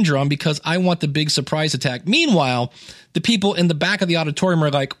the flanger on because I want the big surprise attack. Meanwhile, the people in the back of the auditorium are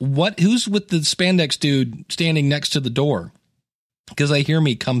like, "What? Who's with the spandex dude standing next to the door?" Because they hear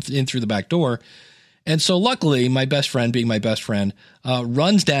me come in through the back door. And so luckily, my best friend, being my best friend,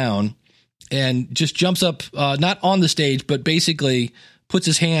 runs down and just jumps up, not on the stage, but basically puts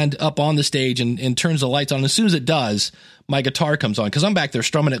his hand up on the stage and turns the lights on. As soon as it does, my guitar comes on because I'm back there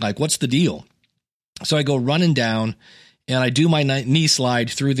strumming it like, what's the deal? So I go running down and I do my knee slide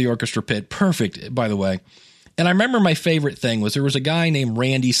through the orchestra pit. Perfect, by the way. And I remember my favorite thing was there was a guy named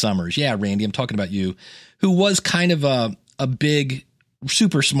Randy Summers. Yeah, Randy, I'm talking about you, who was kind of a big,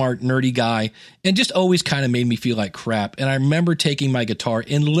 super smart, nerdy guy, and just always kind of made me feel like crap. And I remember taking my guitar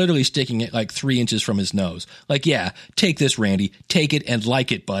and literally sticking it like 3 inches from his nose. Like, yeah, take this, Randy. Take it and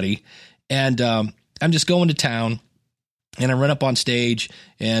like it, buddy. And I'm just going to town, and I run up on stage,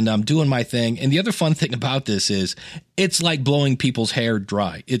 and I'm doing my thing. And the other fun thing about this is it's like blowing people's hair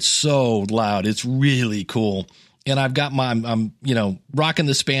dry. It's so loud. It's really cool. And I've got I'm rocking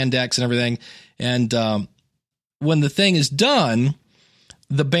the spandex and everything. And when the thing is done,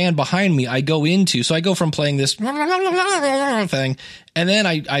 the band behind me, I go from playing this thing, and then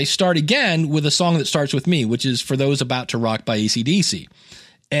I start again with a song that starts with me, which is For Those About to Rock by AC/DC.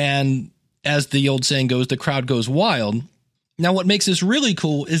 And as the old saying goes, the crowd goes wild. Now, what makes this really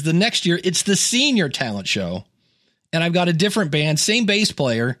cool is the next year, it's the senior talent show, and I've got a different band, same bass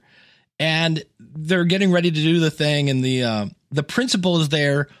player, and they're getting ready to do the thing, and the principal is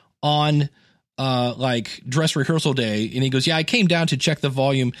there on like dress rehearsal day, and he goes, "Yeah, I came down to check the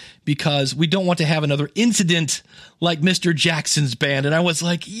volume because we don't want to have another incident like Mr. Jackson's band." And I was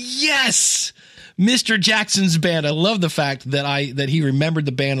like, yes, Mr. Jackson's band. I love the fact that he remembered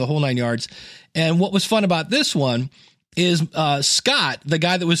the band, the whole 9 yards. And what was fun about this one is Scott, the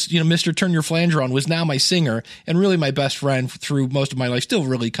guy that was, Mr. Turn Your Flanger On, was now my singer and really my best friend through most of my life. Still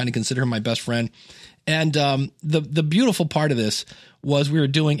really kind of consider him my best friend. And the beautiful part of this was we were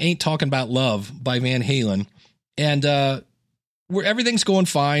doing Ain't Talking About Love by Van Halen. And everything's going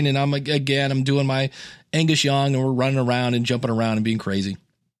fine. And I'm doing my Angus Young, and we're running around and jumping around and being crazy.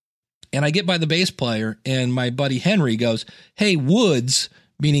 And I get by the bass player, and my buddy Henry goes, "Hey, Woods,"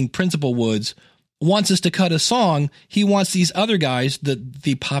 meaning Principal Woods, "wants us to cut a song. He wants these other guys,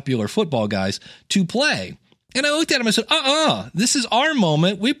 the popular football guys, to play." And I looked at him and said, this is our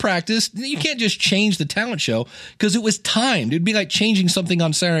moment. We practiced. You can't just change the talent show, because it was timed. It'd be like changing something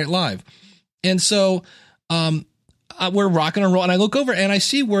on Saturday Night Live. And so we're rocking and rolling. And I look over and I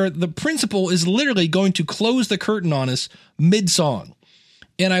see where the principal is literally going to close the curtain on us mid-song.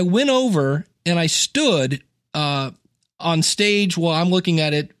 And I went over and I stood on stage while I'm looking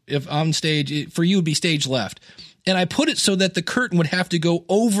at it. If on stage, for you, would be stage left. And I put it so that the curtain would have to go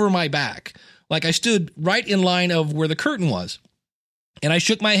over my back. Like I stood right in line of where the curtain was. And I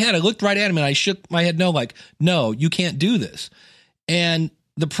shook my head. I looked right at him and I shook my head no, you can't do this. And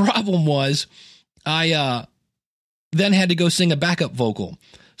the problem was I then had to go sing a backup vocal.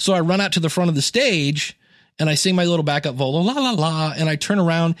 So I run out to the front of the stage and I sing my little backup vocal, la, la, la. And I turn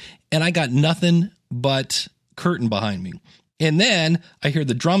around and I got nothing but curtain behind me. And then I hear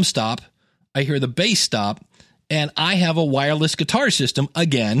the drum stop. I hear the bass stop. And I have a wireless guitar system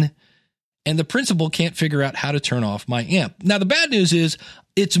again. And the principal can't figure out how to turn off my amp. Now, the bad news is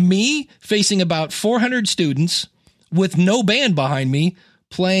it's me facing about 400 students with no band behind me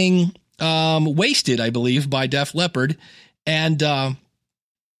playing Wasted, I believe, by Def Leppard. And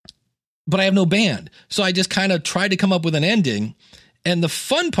but I have no band. So I just kind of tried to come up with an ending. And the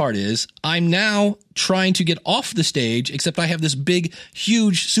fun part is I'm now trying to get off the stage, except I have this big,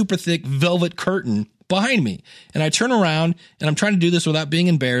 huge, super thick velvet curtain behind me. And I turn around and I'm trying to do this without being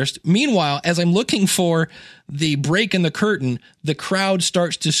embarrassed. Meanwhile, as I'm looking for the break in the curtain, the crowd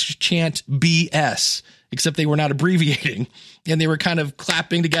starts to chant BS, except they were not abbreviating. And they were kind of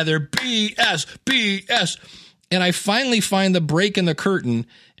clapping together, BS, BS. And I finally find the break in the curtain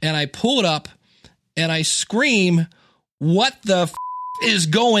and I pull it up and I scream, "What the is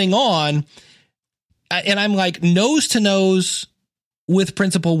going on?" And I'm like nose to nose with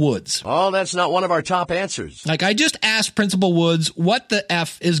Principal Woods. Oh, that's not one of our top answers. Like I just asked Principal Woods, what the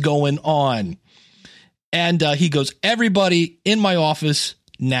F is going on? And he goes, "Everybody in my office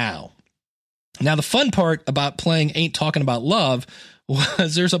now." Now, the fun part about playing Ain't Talking About Love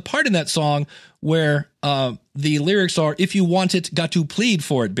was there's a part in that song where the lyrics are, "If you want it, got to plead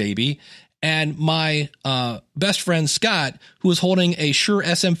for it, baby." And my best friend, Scott, who was holding a Shure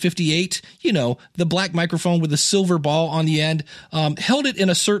SM58, the black microphone with a silver ball on the end, held it in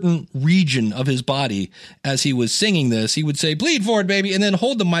a certain region of his body as he was singing this. He would say, "Bleed for it, baby," and then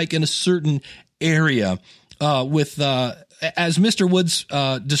hold the mic in a certain area with, as Mr. Woods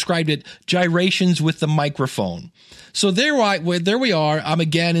described it, gyrations with the microphone. So there we are. I'm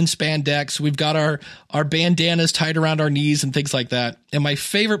again in spandex. We've got our bandanas tied around our knees and things like that. And my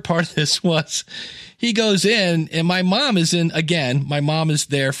favorite part of this was he goes in and my mom is in again. My mom is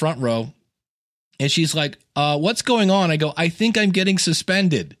there front row and she's like, "What's going on?" I go, "I think I'm getting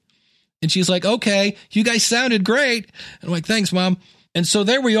suspended." And she's like, "Okay, you guys sounded great." And I'm like, "Thanks, Mom." And so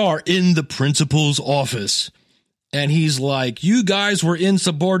there we are in the principal's office. And he's like, "You guys were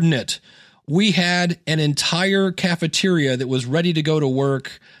insubordinate. We had an entire cafeteria that was ready to go to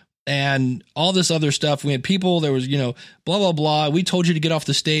work and all this other stuff. We had people, there was, blah, blah, blah. We told you to get off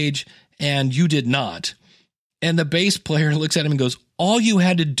the stage and you did not." And the bass player looks at him and goes, "All you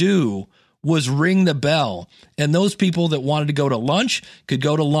had to do was ring the bell. And those people that wanted to go to lunch could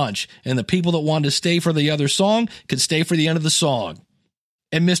go to lunch. And the people that wanted to stay for the other song could stay for the end of the song."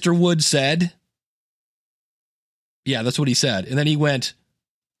 And Mr. Wood said, yeah, that's what he said. And then he went,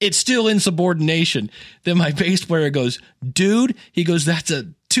 "It's still insubordination." Then my bass player goes, "Dude," he goes, "that's a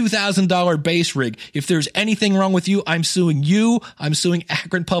 $2,000 bass rig. If there's anything wrong with you, I'm suing you. I'm suing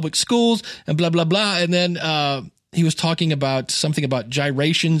Akron Public Schools," and blah, blah, blah. And then he was talking about something about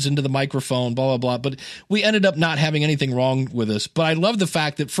gyrations into the microphone, blah, blah, blah. But we ended up not having anything wrong with us. But I love the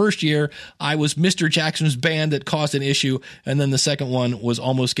fact that first year I was Mr. Jackson's band that caused an issue. And then the second one was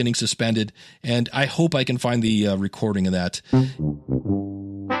almost getting suspended. And I hope I can find the recording of that.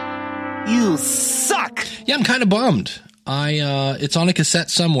 You suck. Yeah, I'm kind of bummed. It's on a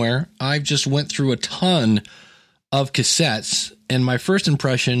cassette somewhere. I just went through a ton of cassettes. And my first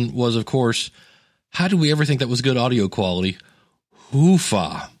impression was, of course, how did we ever think that was good audio quality?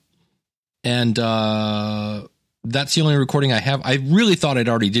 Hoofa. And that's the only recording I have. I really thought I'd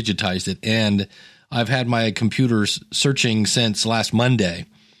already digitized it. And I've had my computers searching since last Monday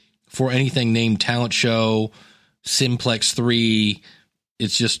for anything named Talent Show, Simplex 3.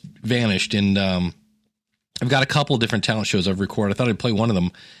 It's just vanished. And I've got a couple of different talent shows I've recorded. I thought I'd play one of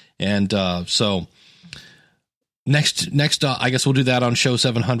them. And so next, I guess we'll do that on show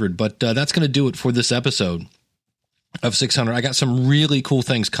 700. But that's going to do it for this episode of 600. I got some really cool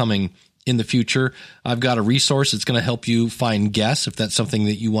things coming in the future. I've got a resource that's going to help you find guests if that's something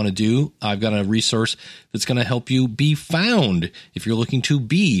that you want to do. I've got a resource that's going to help you be found if you're looking to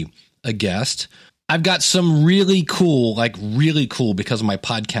be a guest. I've got some really cool because of my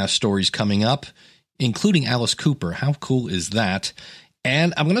podcast stories coming up, including Alice Cooper. How cool is that?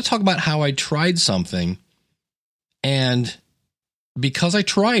 And I'm going to talk about how I tried something, and because I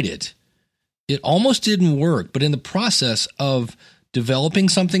tried it, it almost didn't work. But in the process of developing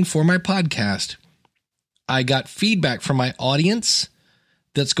something for my podcast, I got feedback from my audience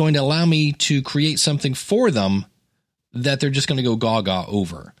that's going to allow me to create something for them that they're just going to go gaga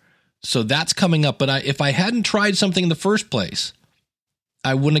over. So that's coming up. But if I hadn't tried something in the first place,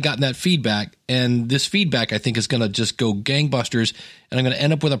 I wouldn't have gotten that feedback. And this feedback, I think, is going to just go gangbusters. And I'm going to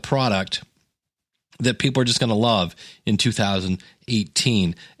end up with a product that people are just going to love in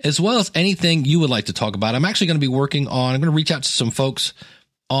 2018, as well as anything you would like to talk about. I'm actually going to be I'm going to reach out to some folks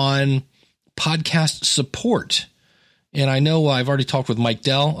on podcast support. And I know I've already talked with Mike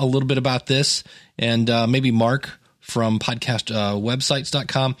Dell a little bit about this, and maybe Mark from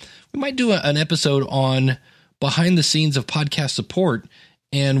podcastwebsites.com. We might do an episode on behind the scenes of podcast support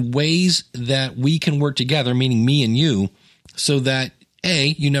and ways that we can work together, meaning me and you, so that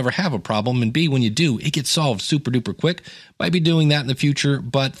A, you never have a problem, and B, when you do, it gets solved super duper quick. Might be doing that in the future,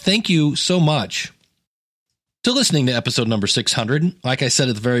 but thank you so much to listening to episode number 600. Like I said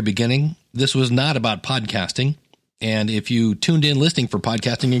at the very beginning, this was not about podcasting. And if you tuned in listening for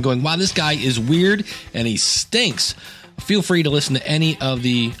podcasting and going, wow, this guy is weird and he stinks, feel free to listen to any of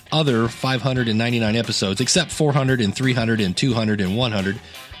the other 599 episodes, except 400 and 300 and 200 and 100,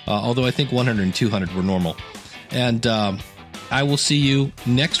 although I think 100 and 200 were normal. And I will see you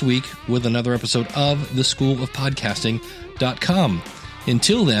next week with another episode of theschoolofpodcasting.com.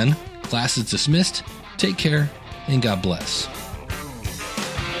 Until then, class is dismissed. Take care, and God bless.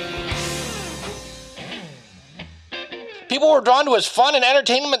 People were drawn to his fun and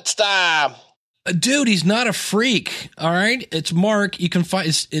entertainment style. Dude, he's not a freak. All right. It's Mark. You can find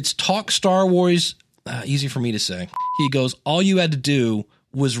it's Talk Star Wars. Easy for me to say. He goes, all you had to do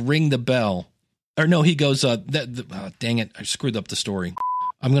was ring the bell. Or no, he goes, dang it. I screwed up the story.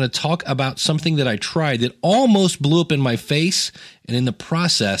 I'm going to talk about something that I tried that almost blew up in my face. And in the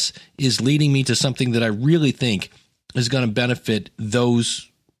process is leading me to something that I really think is going to benefit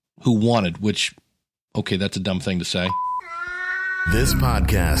those who wanted, which, okay, that's a dumb thing to say. This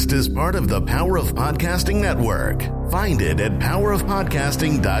podcast is part of the Power of Podcasting Network. Find it at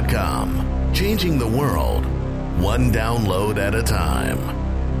powerofpodcasting.com. Changing the world, one download at a time.